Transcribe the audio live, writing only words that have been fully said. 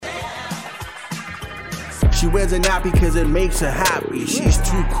She wears it not because it makes her happy. She's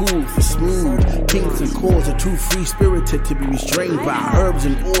too cool for smooth. Kings and queens are too free-spirited to be restrained by herbs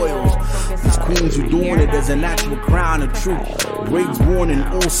and oils. These queens who doing it as a natural crown of truth. Braids worn in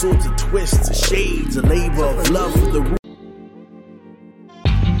all sorts of twists, shades, a labor of love for the root.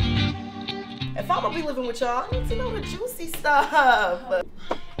 If I'm gonna be living with y'all, I need to know the juicy stuff.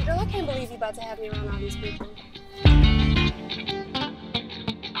 Girl, I can't believe you about to have me around all these people.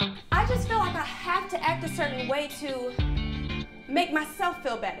 I just feel like I have to act a certain way to make myself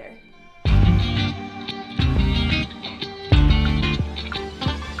feel better.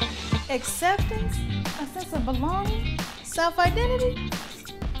 Acceptance, a sense of belonging, self-identity.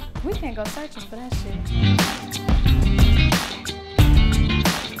 We can't go searching for that shit.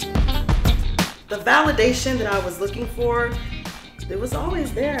 The validation that I was looking for, it was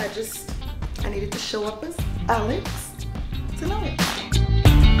always there. I needed to show up as Alex to know it.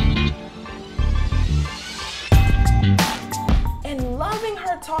 And loving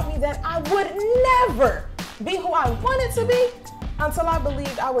her taught me that I would never be who I wanted to be until I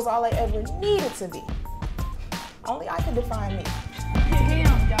believed I was all I ever needed to be. Only I could define me.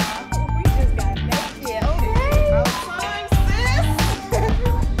 Damn, dog. We just got naked, okay? About time, sis.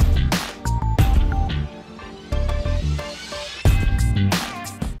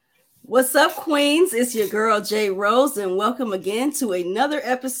 What's up, Queens? It's your girl, J. Rose, and welcome again to another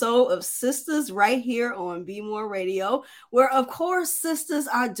episode of Sistas right here on Be More Radio, where, of course, sisters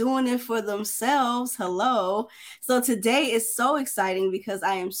are doing it for themselves. Hello. So today is so exciting because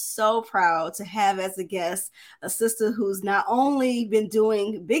I am so proud to have as a guest a sister who's not only been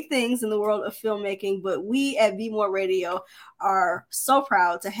doing big things in the world of filmmaking, but we at Be More Radio are so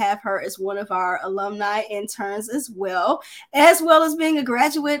proud to have her as one of our alumni interns as well as being a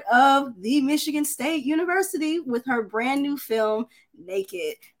graduate of the Michigan State University with her brand new film,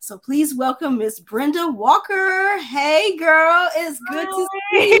 Naked. So please welcome Miss Brenda Walker. Hey girl, it's good to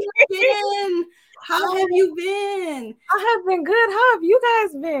see you again. How have you been? I have been good. How have you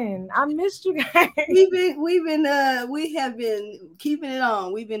guys been? I missed you guys. We have been keeping it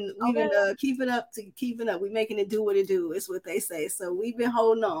on. We've been keeping up. We're making it do what it do. Is what they say. So we've been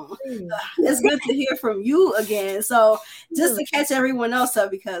holding on. It's good to hear from you again. So just to catch everyone else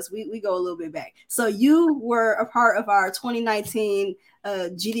up, because we go a little bit back. So you were a part of our 2019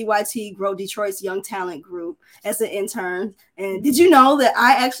 GDYT Grow Detroit's Young Talent Group as an intern. And did you know that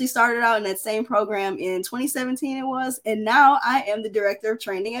I actually started out in that same program in 2017 it was, and now I am the director of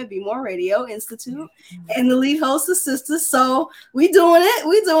training at Be More Radio Institute and the lead host of Sistas. So we doing it,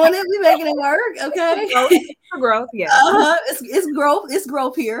 we making it work, okay? Growth, yeah. It's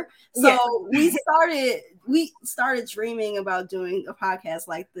growth here. So we started dreaming about doing a podcast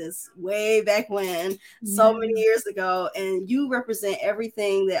like this way back when, so many years ago, and you represent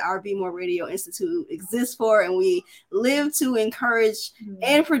everything that our Be More Radio Institute exists for, and we live to encourage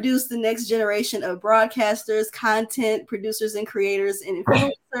and produce the next generation of broadcasters, content producers, and creators and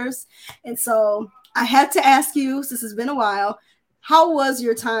influencers. And so I had to ask you, since it's been a while, how was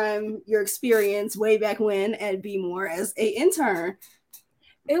your experience way back when at Be More as an intern?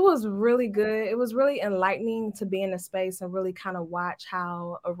 It was really good. It was really enlightening to be in a space and really kind of watch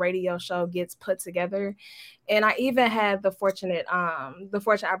how a radio show gets put together. And I even had the fortunate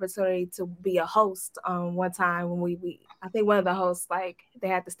opportunity to be a host one time when we I think one of the hosts, like, they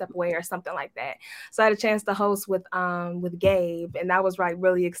had to step away or something like that. So I had a chance to host with Gabe, and that was like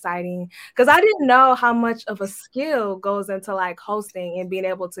really exciting because I didn't know how much of a skill goes into like hosting and being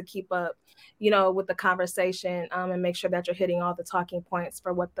able to keep up, with the conversation and make sure that you're hitting all the talking points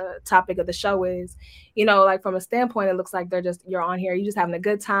for what the topic of the show is. Like from a standpoint, it looks like you're on here, you're just having a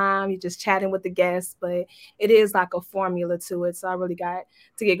good time, you're just chatting with the guests, but it is like a formula to it. So I really got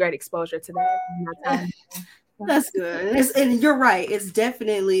to get great exposure to that. That's good. And you're right. It's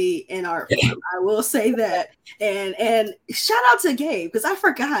definitely an art form. I will say that. And shout out to Gabe, because I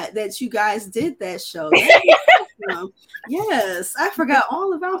forgot that you guys did that show. Yes, I forgot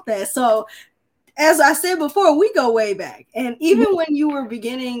all about that. So as I said before, we go way back. And even when you were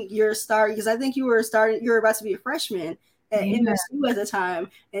beginning your start, because I think you were about to be a freshman at MSU at the time,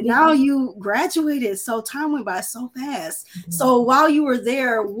 and now you graduated. So time went by so fast. So while you were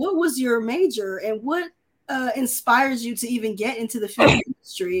there, what was your major and what inspired you to even get into the film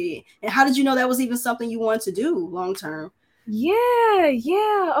industry? And how did you know that was even something you wanted to do long term?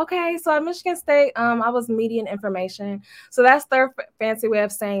 Yeah. Okay. So at Michigan State, I was media and information. So that's their fancy way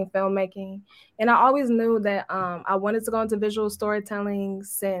of saying filmmaking. And I always knew that I wanted to go into visual storytelling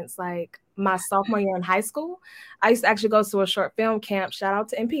since like my sophomore year in high school. I used to actually go to a short film camp. Shout out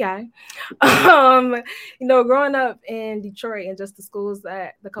to MPI. Growing up in Detroit and just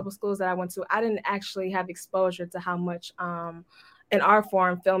the couple schools that I went to, I didn't actually have exposure to how much an art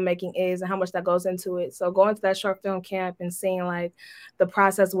form filmmaking is and how much that goes into it. So going to that short film camp and seeing like the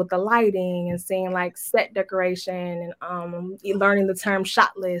process with the lighting and seeing like set decoration and learning the term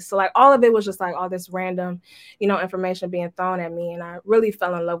shot list. So like all of it was just like all this random, information being thrown at me, and I really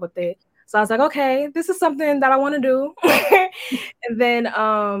fell in love with it. So I was like, okay, this is something that I want to do. And then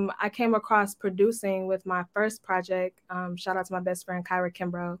I came across producing with my first project. Shout out to my best friend, Kyra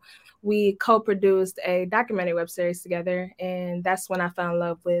Kimbrough. We co-produced a documentary web series together. And that's when I fell in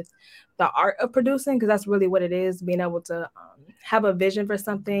love with the art of producing, because that's really what it is, being able to have a vision for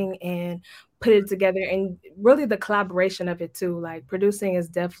something and put it together, and really the collaboration of it too. Like producing is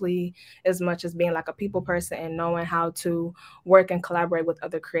definitely as much as being like a people person and knowing how to work and collaborate with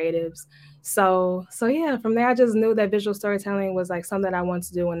other creatives. So yeah, from there I just knew that visual storytelling was like something that I wanted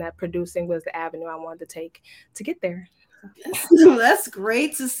to do, and that producing was the avenue I wanted to take to get there. That's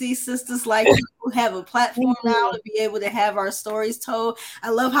great to see sisters like you who have a platform now to be able to have our stories told. I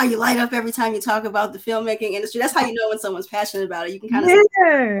love how you light up every time you talk about the filmmaking industry. That's how you know when someone's passionate about it. You can kind of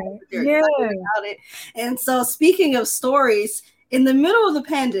about it. And so, speaking of stories, in the middle of the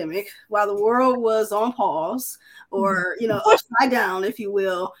pandemic, while the world was on pause, or upside down, if you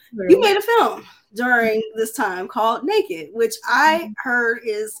will, you made a film during this time called Naked, which I heard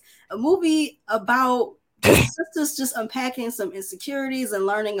is a movie about sisters just unpacking some insecurities and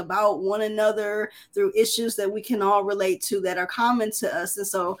learning about one another through issues that we can all relate to that are common to us. And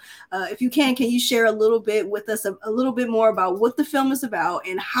so if you can you share a little bit with us, a little bit more about what the film is about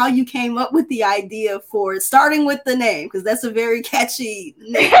and how you came up with the idea for it, starting with the name, because that's a very catchy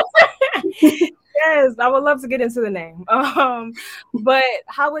name. Yes, I would love to get into the name. But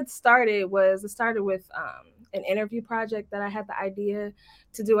how it started with an interview project that I had the idea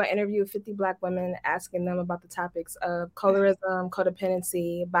to do an interview with 50 Black women, asking them about the topics of colorism,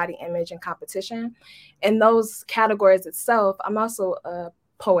 codependency, body image, and competition. In those categories itself, I'm also a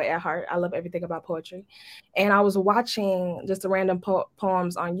poet at heart. I love everything about poetry. And I was watching just the random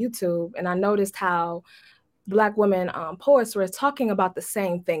poems on YouTube, and I noticed how Black women poets were talking about the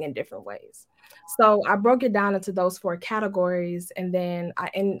same thing in different ways. So I broke it down into those 4 categories, and then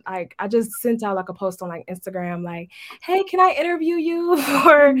I just sent out like a post on like Instagram, like, "Hey, can I interview you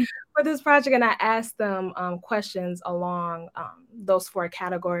for this project?" And I asked them questions along those 4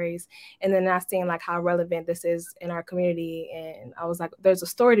 categories, and then I seen like how relevant this is in our community, and I was like, "There's a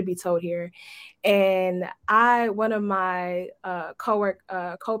story to be told here." And one of my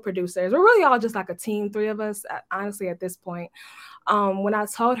co-producers, we're really all just like a team, 3 of us, honestly, at this point. When I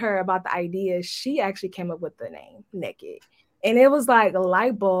told her about the idea, she actually came up with the name Naked. And it was like a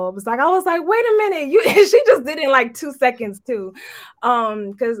light bulb. It's like, I was like, wait a minute, she just did it in like 2 seconds too.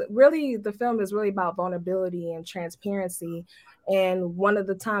 Because really the film is really about vulnerability and transparency. And one of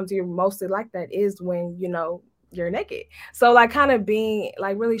the times you're mostly like that is when, you're naked. So like kind of being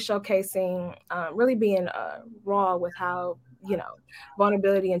like really showcasing, really being raw with how,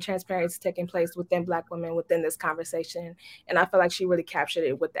 vulnerability and transparency is taking place within Black women within this conversation. And I feel like she really captured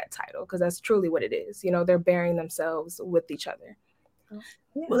it with that title, because that's truly what it is. They're bearing themselves with each other.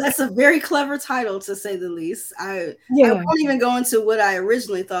 Yeah. Well, that's a very clever title, to say the least. I won't even go into what I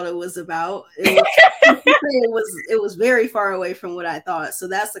originally thought it was about. It was very far away from what I thought. So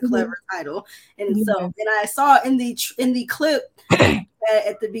that's a clever title in itself. And I saw in the clip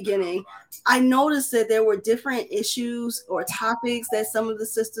at the beginning, I noticed that there were different issues or topics that some of the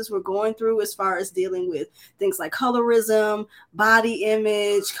sisters were going through as far as dealing with things like colorism, body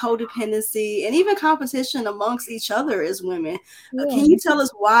image, codependency, and even competition amongst each other as women. Can you tell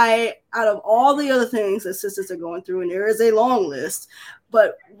us why, out of all the other things that sisters are going through, and there is a long list,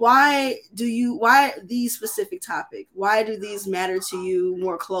 but why these specific topics? Why do these matter to you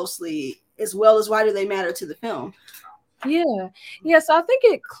more closely, as well as why do they matter to the film? Yeah. So I think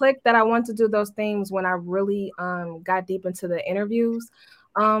it clicked that I wanted to do those things when I really got deep into the interviews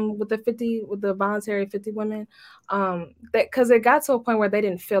with the voluntary 50 women, because it got to a point where they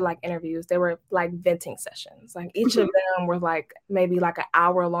didn't feel like interviews. They were like venting sessions. Like each of them were like maybe like an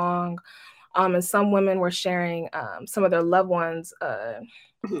hour long, and some women were sharing some of their loved ones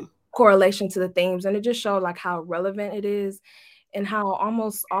correlation to the themes, and it just showed like how relevant it is and how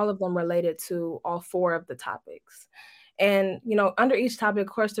almost all of them related to all 4 of the topics. And, under each topic,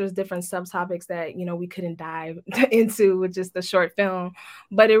 of course, there's different subtopics that, we couldn't dive into with just the short film.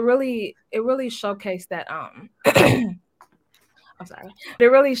 But it really showcased that I'm sorry. It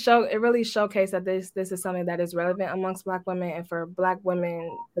really showcased that this is something that is relevant amongst Black women, and for Black women,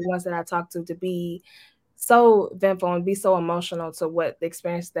 the ones that I talked to be so vengeful and be so emotional to what the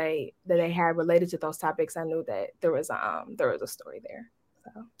experience that they had related to those topics. I knew that there was a story there.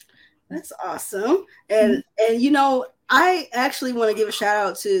 So that's awesome. And you know, I actually want to give a shout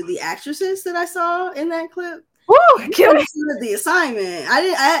out to the actresses that I saw in that clip. Woo, the assignment.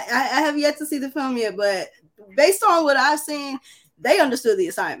 I have yet to see the film yet, but based on what I've seen, they understood the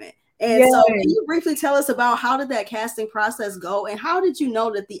assignment. And so can you briefly tell us about how did that casting process go, and how did you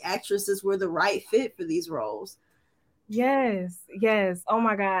know that the actresses were the right fit for these roles? Yes. Oh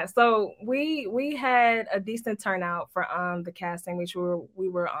my God. So we had a decent turnout for the casting, which we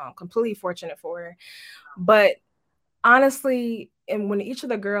were completely fortunate for. But honestly, and when each of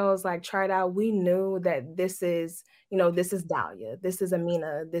the girls like tried out, we knew that this is Dahlia, this is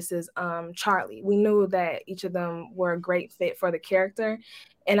Amina, this is Charlie. We knew that each of them were a great fit for the character.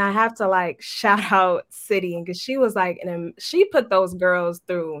 And I have to like shout out Siddy, because she was like, and she put those girls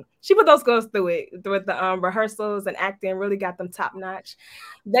through it with the rehearsals and acting, really got them top notch.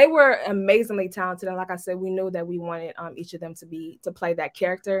 They were amazingly talented, and like I said, we knew that we wanted each of them to play that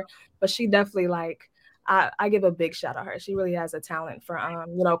character. But she definitely I give a big shout out to her. She really has a talent for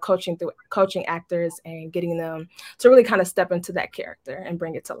coaching actors and getting them to really kind of step into that character and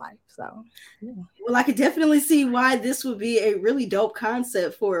bring it to life. So yeah. Well, I could definitely see why this would be a really dope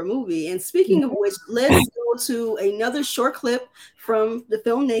concept for a movie. And speaking of which, let's go to another short clip from the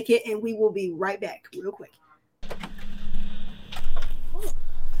film Naked, and we will be right back real quick.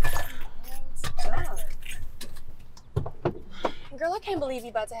 Girl, I can't believe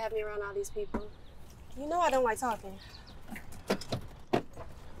you about to have me around all these people. You know I don't like talking.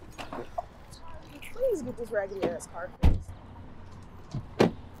 Please get this raggedy ass car fixed.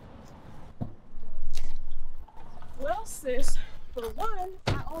 Well, sis, for one,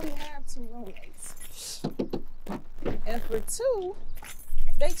 I only have 2 roommates. And for 2,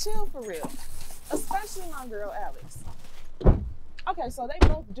 they chill for real. Especially my girl, Alex. Okay, so they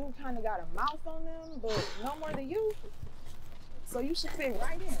both do kind of got a mouth on them, but no more than you. So you should fit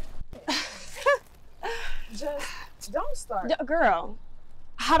right in. Just don't start. Girl,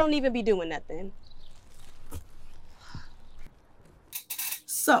 I don't even be doing nothing.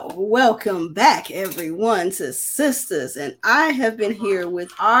 So welcome back everyone to Sistas, and I have been here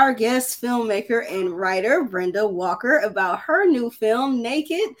with our guest filmmaker and writer Brenda Walker about her new film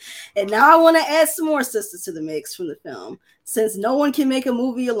Naked, and now I want to add some more sisters to the mix from the film, since no one can make a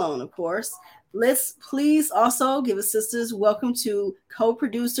movie alone, of course. Let's please also give a sisters welcome to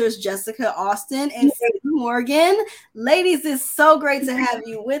co-producers Jessica Austin and Siddy Morgan. Ladies, it's so great to have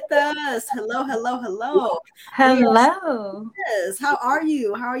you with us. Hello. Yes. How are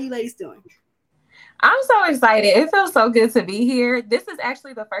you? How are you ladies doing? I'm so excited. It feels so good to be here. This is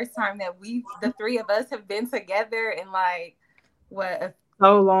actually the first time that the 3 of us have been together in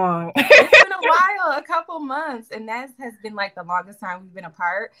so long. It's been a while, a couple months, and that has been like the longest time we've been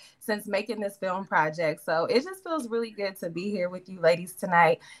apart since making this film project. So it just feels really good to be here with you ladies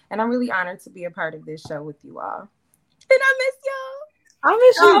tonight, and I'm really honored to be a part of this show with you all. And I miss y'all. I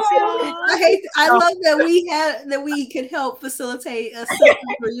miss you too. I love that we could help facilitate a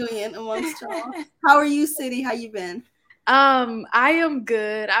reunion amongst y'all. How are you, Siddy? How you been? I am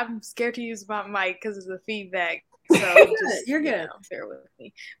good. I'm scared to use my mic because of the feedback. So you're good. Bear with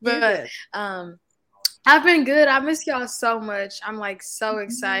me. But I've been good. I miss y'all so much. I'm like so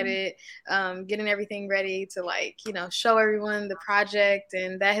excited, getting everything ready to show everyone the project,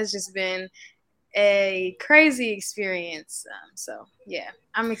 and that has just been a crazy experience. So yeah,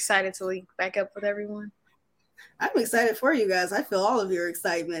 I'm excited to link back up with everyone. I'm excited for you guys. I feel all of your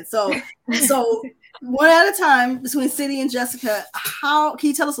excitement. So one at a time between Siddy and Jessica, how can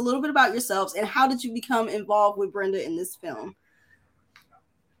you tell us a little bit about yourselves, and how did you become involved with Brenda in this film?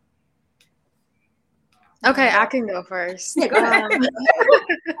 Okay, I can go first. Yeah, go ahead.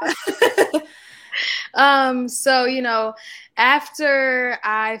 So, after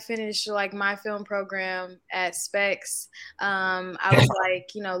I finished my film program at Specs, I was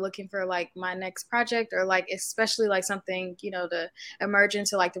looking for my next project, or especially something, to emerge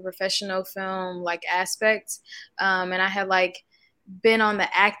into the professional film aspect. And I had been on the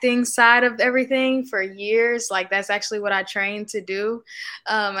acting side of everything for years. That's actually what I trained to do.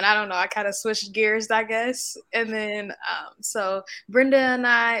 And I don't know, I kind of switched gears, I guess. And then, so Brenda and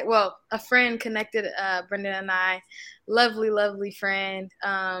I, a friend connected Brenda and I, lovely friend.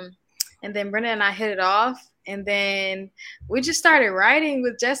 and then Brenda and I hit it off. And then we just started writing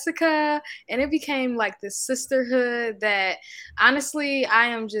with Jessica, and it became like this sisterhood that honestly I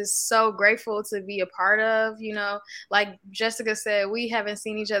am just so grateful to be a part of. You know, like Jessica said, we haven't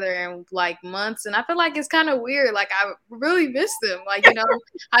seen each other in like months, and I feel like it's kind of weird. Like I really miss them. Like, you know,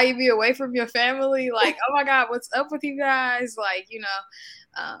 how you be away from your family, like, oh my God, what's up with you guys? Like, you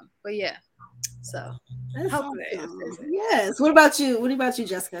know, but yeah, so. That's awesome. Yes. What about you? What about you,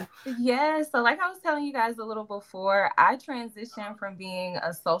 Jessica? Yeah, so like I was telling you guys a little before, I transitioned from being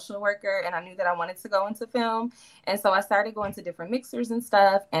a social worker, and I knew that I wanted to go into film. And so I started going to different mixers and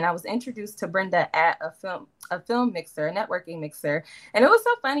stuff, and I was introduced to Brenda at a film mixer, a networking mixer. And it was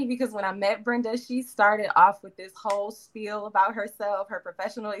so funny because when I met Brenda, she started off with this whole spiel about herself, her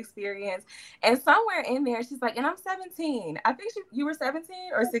professional experience. And somewhere in there, she's like, and I'm 17. I think you were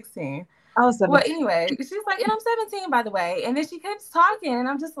 17 or 16. I was 17. Well, anyway, she's like, and I'm 17, by the way. And then she keeps talking, and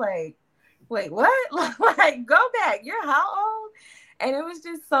I'm just like, wait, what? Like, go back. You're how old? And it was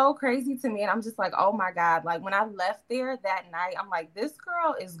just so crazy to me. And I'm just like, oh my God. Like when I left there that night, I'm like, this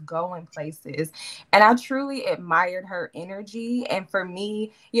girl is going places. And I truly admired her energy. And for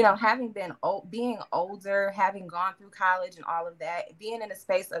me, you know, having been being older, having gone through college and all of that, being in a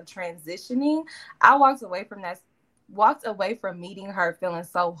space of transitioning, I walked away from meeting her feeling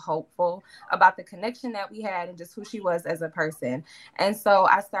so hopeful about the connection that we had and just who she was as a person. And so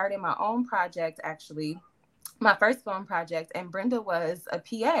I started my own project, actually, my first film project, and Brenda was a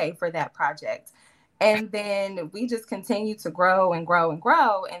PA for that project. And then we just continued to grow and grow and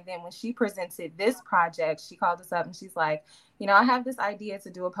grow. And then when she presented this project, she called us up and she's like, you know, I have this idea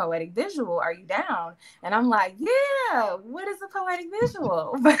to do a poetic visual. Are you down? And I'm like, yeah, what is a poetic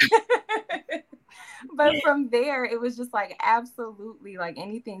visual? But from there, it was just like, absolutely, like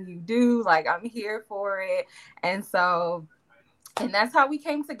anything you do, like I'm here for it. And that's how we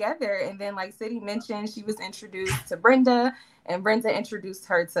came together. And then like Siddy mentioned, she was introduced to Brenda, and Brenda introduced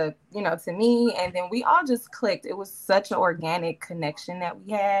her to, you know, to me. And then we all just clicked. It was such an organic connection that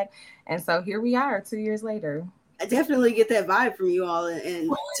we had. And so here we are 2 years later. I definitely get that vibe from you all, and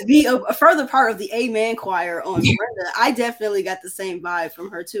to be a further part of the Amen choir on Brenda, I definitely got the same vibe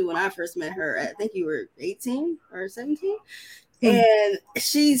from her too. When I first met her, I think you were 18 or 17. And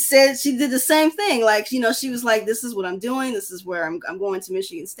she said she did the same thing. Like, you know, she was like, this is what I'm doing. This is where I'm going to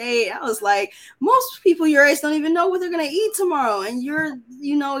Michigan State. I was like, most people your age don't even know what they're going to eat tomorrow. And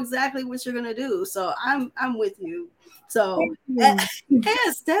you know exactly what you're going to do. So I'm with you. So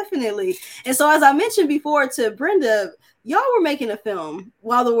yes, definitely. And so, as I mentioned before to Brenda, y'all were making a film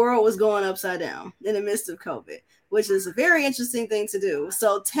while the world was going upside down in the midst of COVID, which is a very interesting thing to do.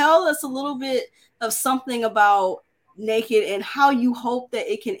 So tell us a little bit of something about Naked and how you hope that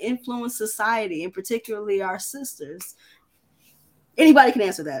it can influence society, and particularly our sisters. Anybody can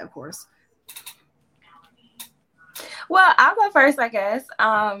answer that, of course. Well, I'll go first, I guess.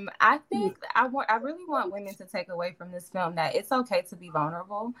 I think I really want women to take away from this film that it's okay to be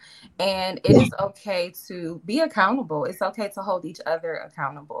vulnerable, and it is okay to be accountable. It's okay to hold each other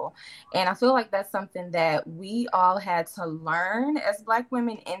accountable. And I feel like that's something that we all had to learn as Black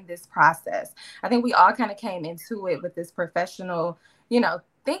women in this process. I think we all kind of came into it with this professional, you know,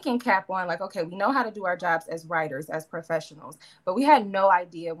 thinking cap on, like, okay, we know how to do our jobs as writers, as professionals, but we had no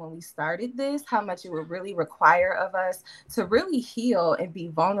idea when we started this how much it would really require of us to really heal and be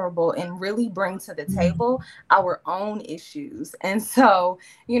vulnerable and really bring to the table our own issues. And so,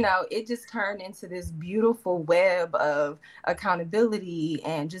 you know, it just turned into this beautiful web of accountability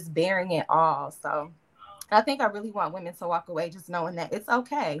and just bearing it all. So I think I really want women to walk away just knowing that it's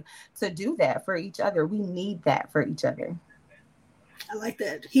okay to do that for each other. We need that for each other. I like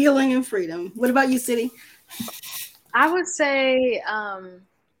that. Healing and freedom. What about you, Siddy? I would say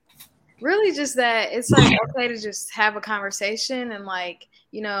really just that it's like okay to just have a conversation and like,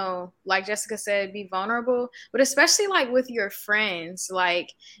 you know, like Jessica said, be vulnerable, but especially like with your friends.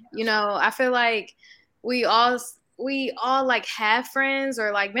 Like, you know, I feel like we all like have friends,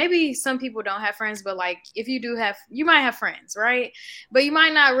 or like maybe some people don't have friends, but like if you do have, you might have friends, right? But you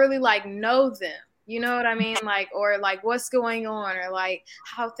might not really like know them. You know what I mean? Like, or like what's going on, or like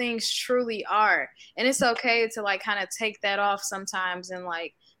how things truly are. And it's okay to like kind of take that off sometimes and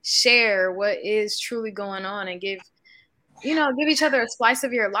like share what is truly going on and give each other a slice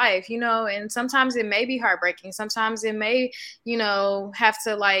of your life, you know, and sometimes it may be heartbreaking. Sometimes it may, you know, have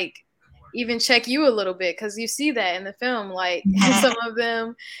to like even check you a little bit, because you see that in the film, like some of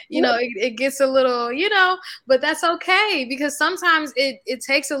them, you know, it gets a little, you know, but that's okay, because sometimes it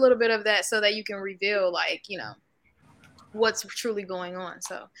takes a little bit of that so that you can reveal, like, you know, what's truly going on.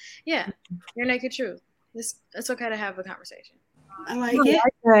 So yeah, your naked truth. It's okay to have a conversation. I like it. I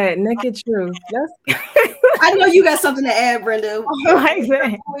like that. Naked truth. That's I know you got something to add, Brenda. I like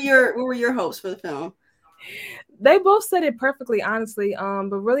that. What were your hopes for the film? They both said it perfectly, honestly.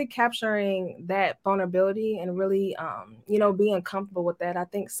 But really capturing that vulnerability and really, being comfortable with that. I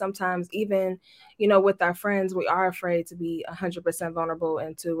think sometimes even, with our friends, we are afraid to be 100% vulnerable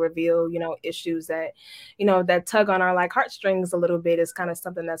and to reveal, issues that, that tug on our like heartstrings a little bit. Is kind of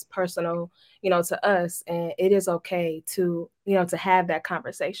something that's personal, to us, and it is okay to, to have that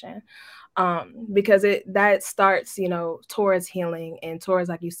conversation. Because that starts, towards healing and towards,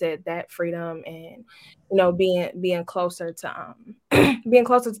 like you said, that freedom and, being closer to being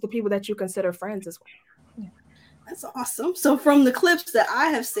closer to the people that you consider friends as well. That's awesome. So from the clips that I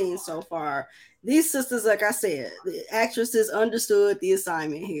have seen so far, these sisters, like I said, the actresses understood the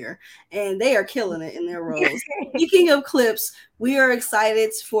assignment here, and they are killing it in their roles. Speaking of clips, we are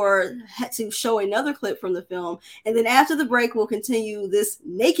excited to show another clip from the film, and then after the break, we'll continue this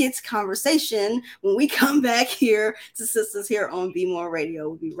naked conversation when we come back here to Sistas here on Be More Radio.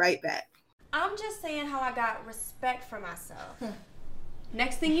 We'll be right back. I'm just saying how I got respect for myself.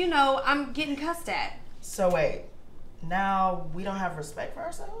 Next thing you know, I'm getting cussed at. So wait, now we don't have respect for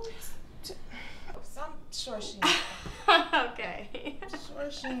ourselves? I'm sure she Okay.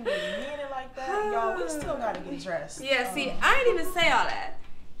 sure she didn't really mean it like that. Y'all, we still gotta get dressed. Yeah, see, I didn't even say all that.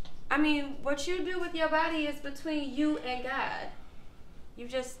 I mean, what you do with your body is between you and God. You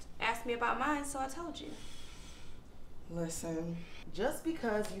just asked me about mine, so I told you. Listen, just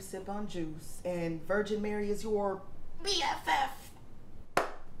because you sip on juice and Virgin Mary is your BFF,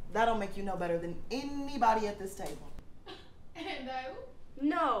 that don't make you no better than anybody at this table.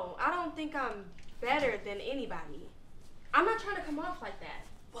 No, I don't think I'm better than anybody. I'm not trying to come off like that.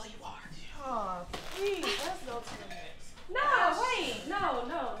 Well, you are. Oh, please, let's go to the next. No, wait. No.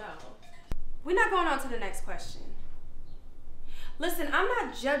 We're not going on to the next question. Listen, I'm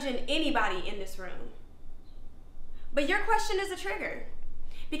not judging anybody in this room. But your question is a trigger.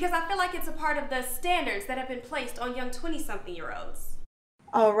 Because I feel like it's a part of the standards that have been placed on young 20-something-year-olds.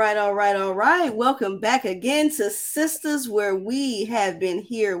 All right. Welcome back again to Sistas, where we have been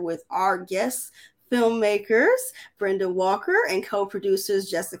here with our guests, filmmakers Brenda Walker and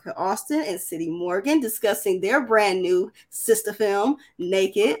co-producers Jessica Austin and Siddy Morgan, discussing their brand new sister film,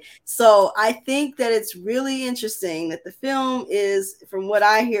 Naked. So I think that it's really interesting that the film is, from what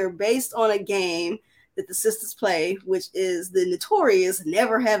I hear, based on a game that the sisters play, which is the notorious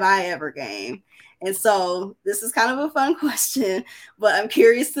Never Have I Ever game. And so this is kind of a fun question, but I'm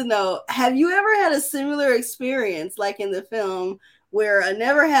curious to know, have you ever had a similar experience like in the film where a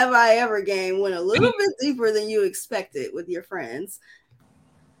Never Have I Ever game went a little bit deeper than you expected with your friends?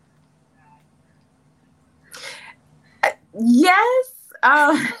 Yes.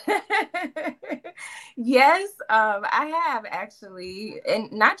 Yes, I have actually,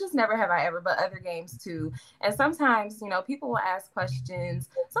 and not just Never Have I Ever, but other games too. And sometimes, people will ask questions,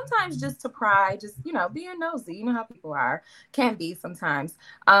 sometimes just to pry, just, being nosy. You know how people can be sometimes.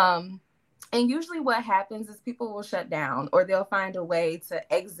 And usually what happens is people will shut down or they'll find a way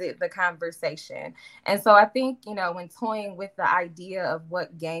to exit the conversation. And so I think, when toying with the idea of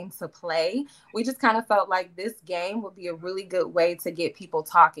what game to play, we just kind of felt like this game would be a really good way to get people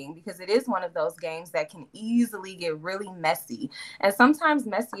talking, because it is one of those games that can easily get really messy. And sometimes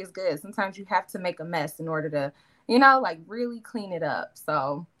messy is good. Sometimes you have to make a mess in order to, really clean it up.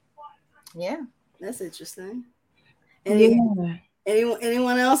 So, yeah. That's interesting. Yeah.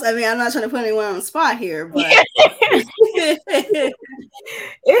 Anyone else? I mean, I'm not trying to put anyone on the spot here, but it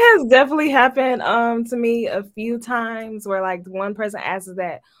has definitely happened to me a few times where like one person asks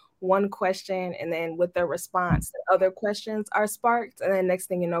that one question and then with their response, the other questions are sparked, and then next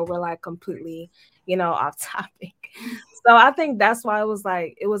thing you know, we're like completely, off topic. So I think that's why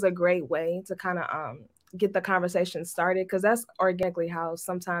it was a great way to kind of get the conversation started, because that's organically how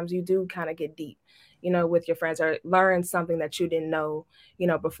sometimes you do kind of get deep, with your friends, or learn something that you didn't know,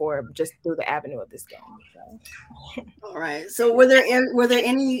 before, just through the avenue of this game. So. All right. So were there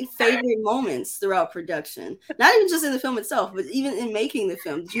any favorite moments throughout production? Not even just in the film itself, but even in making the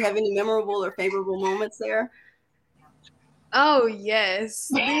film. Did you have any memorable or favorable moments there? Oh, yes.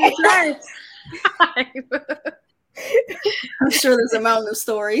 The entire time. I'm sure there's a mountain of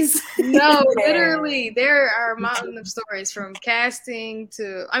stories. No, literally, there are a mountain of stories from casting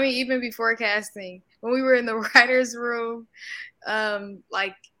to, even before casting, when we were in the writer's room,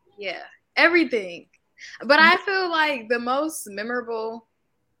 everything. But I feel like the most memorable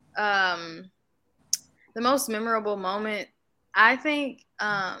moment, I think,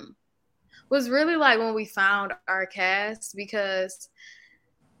 was really like when we found our cast, because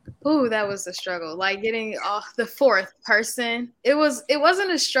Ooh, that was a struggle. Like getting off the fourth person. It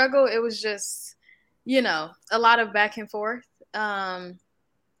wasn't a struggle. It was just, a lot of back and forth. And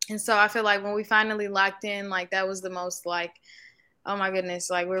so I feel like when we finally locked in, like that was the most like, oh my goodness,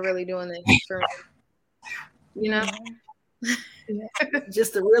 like we're really doing this for me.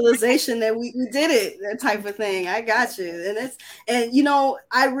 Just the realization that we did it, that type of thing. I got you. And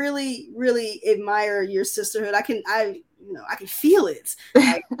I really, really admire your sisterhood. I can feel it.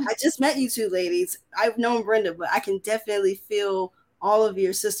 Like, I just met you two ladies. I've known Brenda, but I can definitely feel all of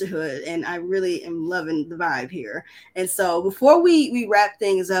your sisterhood, and I really am loving the vibe here. And so before we wrap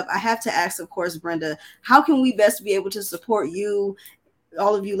things up, I have to ask, of course, Brenda, how can we best be able to support you,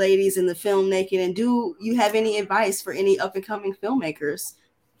 all of you ladies in the Film Naked, and do you have any advice for any up and coming filmmakers?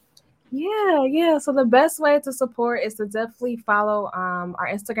 Yeah. So the best way to support is to definitely follow our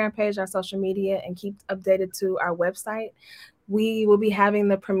Instagram page, our social media, and keep updated to our website. We will be having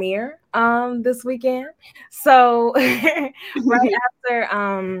the premiere this weekend. So right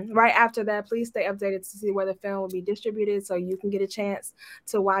after that, please stay updated to see where the film will be distributed so you can get a chance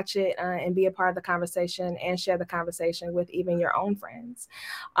to watch it and be a part of the conversation and share the conversation with even your own friends.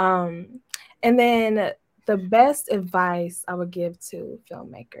 And then the best advice I would give to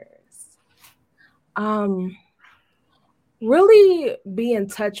filmmakers, really be in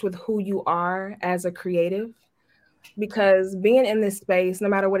touch with who you are as a creative. Because being in this space, no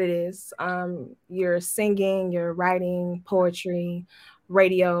matter what it is, you're singing, you're writing, poetry,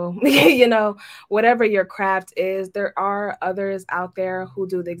 radio, whatever your craft is, there are others out there who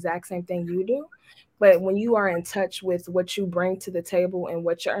do the exact same thing you do. But when you are in touch with what you bring to the table and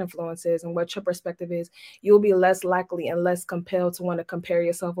what your influence is and what your perspective is, you'll be less likely and less compelled to want to compare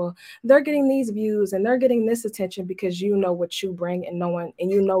yourself. Well, they're getting these views and they're getting this attention because you know what you bring and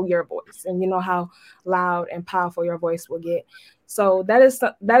you know your voice and you know how loud and powerful your voice will get. So that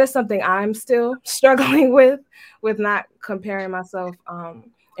is something I'm still struggling with not comparing myself and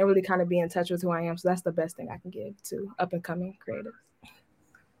really kind of be in touch with who I am. So that's the best thing I can give to up and coming creatives.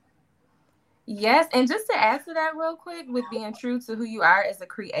 Yes, and just to add to that real quick, with being true to who you are as a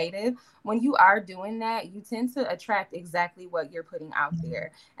creative, when you are doing that, you tend to attract exactly what you're putting out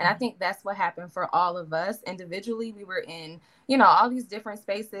there. And I think that's what happened for all of us. Individually, we were in, all these different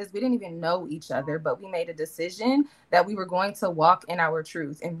spaces. We didn't even know each other, but we made a decision that we were going to walk in our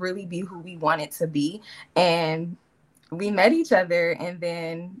truth and really be who we wanted to be. And we met each other, and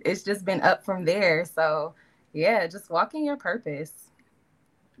then it's just been up from there. So yeah, just walk in your purpose.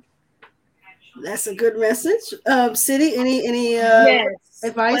 That's a good message. Siddy, any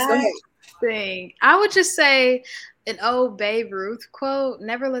advice? Thing. I would just say an old Babe Ruth quote: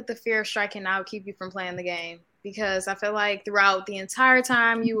 "Never let the fear of striking out keep you from playing the game." Because I feel like throughout the entire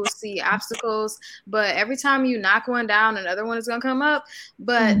time you will see obstacles, but every time you knock one down, another one is gonna come up.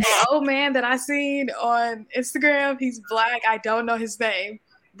 But an old man that I seen on Instagram, he's Black. I don't know his name,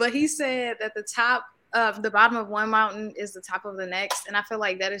 but he said that the bottom of one mountain is the top of the next, and I feel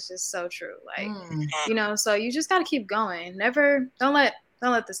like that is just so true. Like, so you just gotta keep going. Don't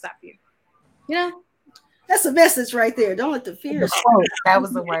let this stop you. That's a message right there. Don't let the fear. That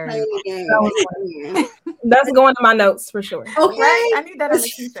was the word. That's going to my notes for sure. Okay, right? I need that on a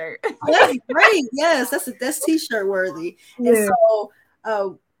t-shirt. That's great. Yes, that's t-shirt worthy. Yeah. And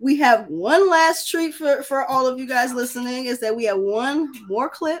so we have one last treat for all of you guys listening, is that we have one more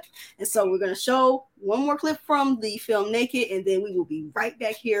clip. And so we're going to show one more clip from the Film Naked, and then we will be right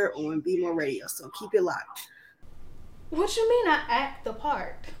back here on Be More Radio. So keep it locked. What you mean I act the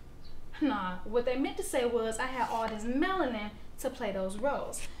part? Nah, what they meant to say was I had all this melanin to play those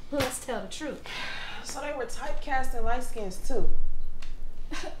roles. Let's tell the truth. So they were typecasting light skins too.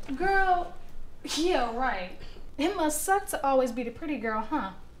 Girl, yeah, right. It must suck to always be the pretty girl, huh?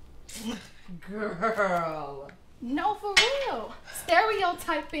 Girl. No, for real.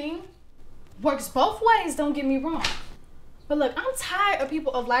 Stereotyping works both ways, don't get me wrong. But look, I'm tired of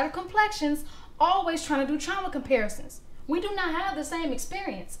people of lighter complexions always trying to do trauma comparisons. We do not have the same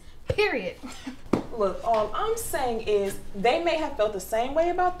experience, period. Look, all I'm saying is they may have felt the same way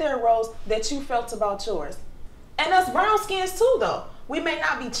about their roles that you felt about yours. And us brown skins too, though. We may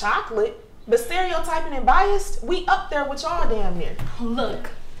not be chocolate, but stereotyping and biased, we up there with y'all damn near. Look,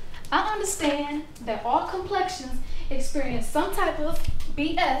 I understand that all complexions experience some type of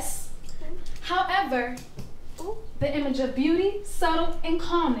BS. However, the image of beauty, subtle, and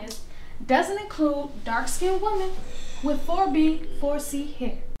calmness doesn't include dark-skinned women with 4B, 4C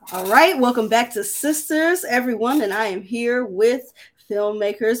hair. All right, welcome back to Sisters, everyone, and I am here with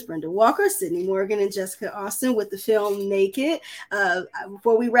filmmakers Brenda Walker, Siddy Morgan, and Jessica Austin with the film Naked.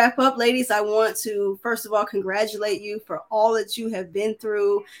 Before we wrap up, ladies, I want to first of all congratulate you for all that you have been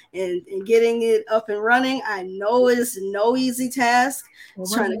through and getting it up and running. I know it is no easy task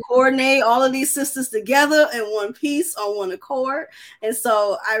trying to coordinate all of these sisters together in one piece on one accord. And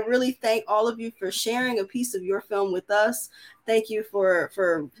so I really thank all of you for sharing a piece of your film with us. Thank you for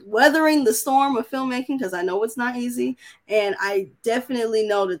weathering the storm of filmmaking, because I know it's not easy. And I definitely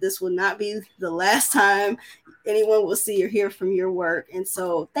know that this will not be the last time anyone will see or hear from your work. And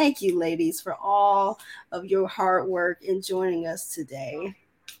so thank you, ladies, for all of your hard work in joining us today.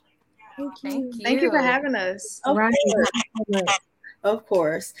 Thank you. Thank you for having us. Of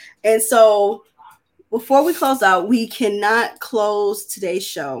course. And so before we close out, we cannot close today's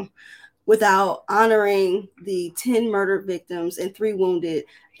show without honoring the 10 murdered victims and 3 wounded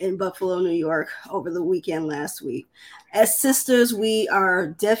in Buffalo, New York over the weekend last week. As sisters, we are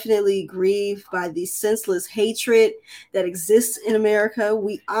definitely grieved by the senseless hatred that exists in America.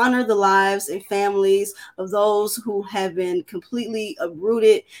 We honor the lives and families of those who have been completely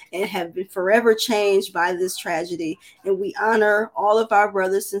uprooted and have been forever changed by this tragedy. And we honor all of our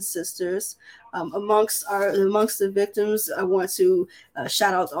brothers and sisters. Amongst the victims, I want to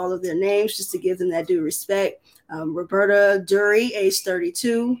shout out all of their names just to give them that due respect. Roberta Dury, age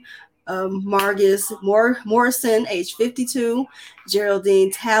 32. Margus Morrison, age 52.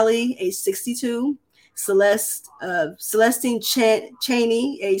 Geraldine Talley, age 62. Celestine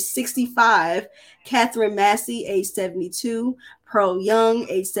Cheney, age 65. Catherine Massey, age 72. Pearl Young,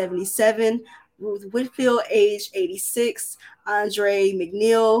 age 77. Ruth Whitfield, age 86. Andre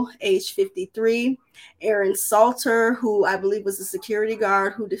McNeil, age 53. Aaron Salter, who I believe was a security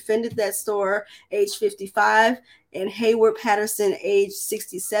guard who defended that store, age 55. And Hayward Patterson, age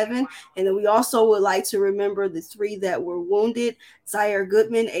 67. And then we also would like to remember the 3 that were wounded: Zaire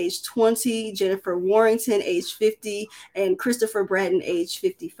Goodman, age 20, Jennifer Warrington, age 50, and Christopher Bratton, age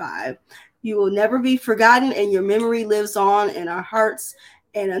 55. You will never be forgotten, and your memory lives on in our hearts.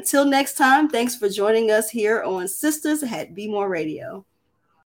 And until next time, thanks for joining us here on Sisters at Be More Radio.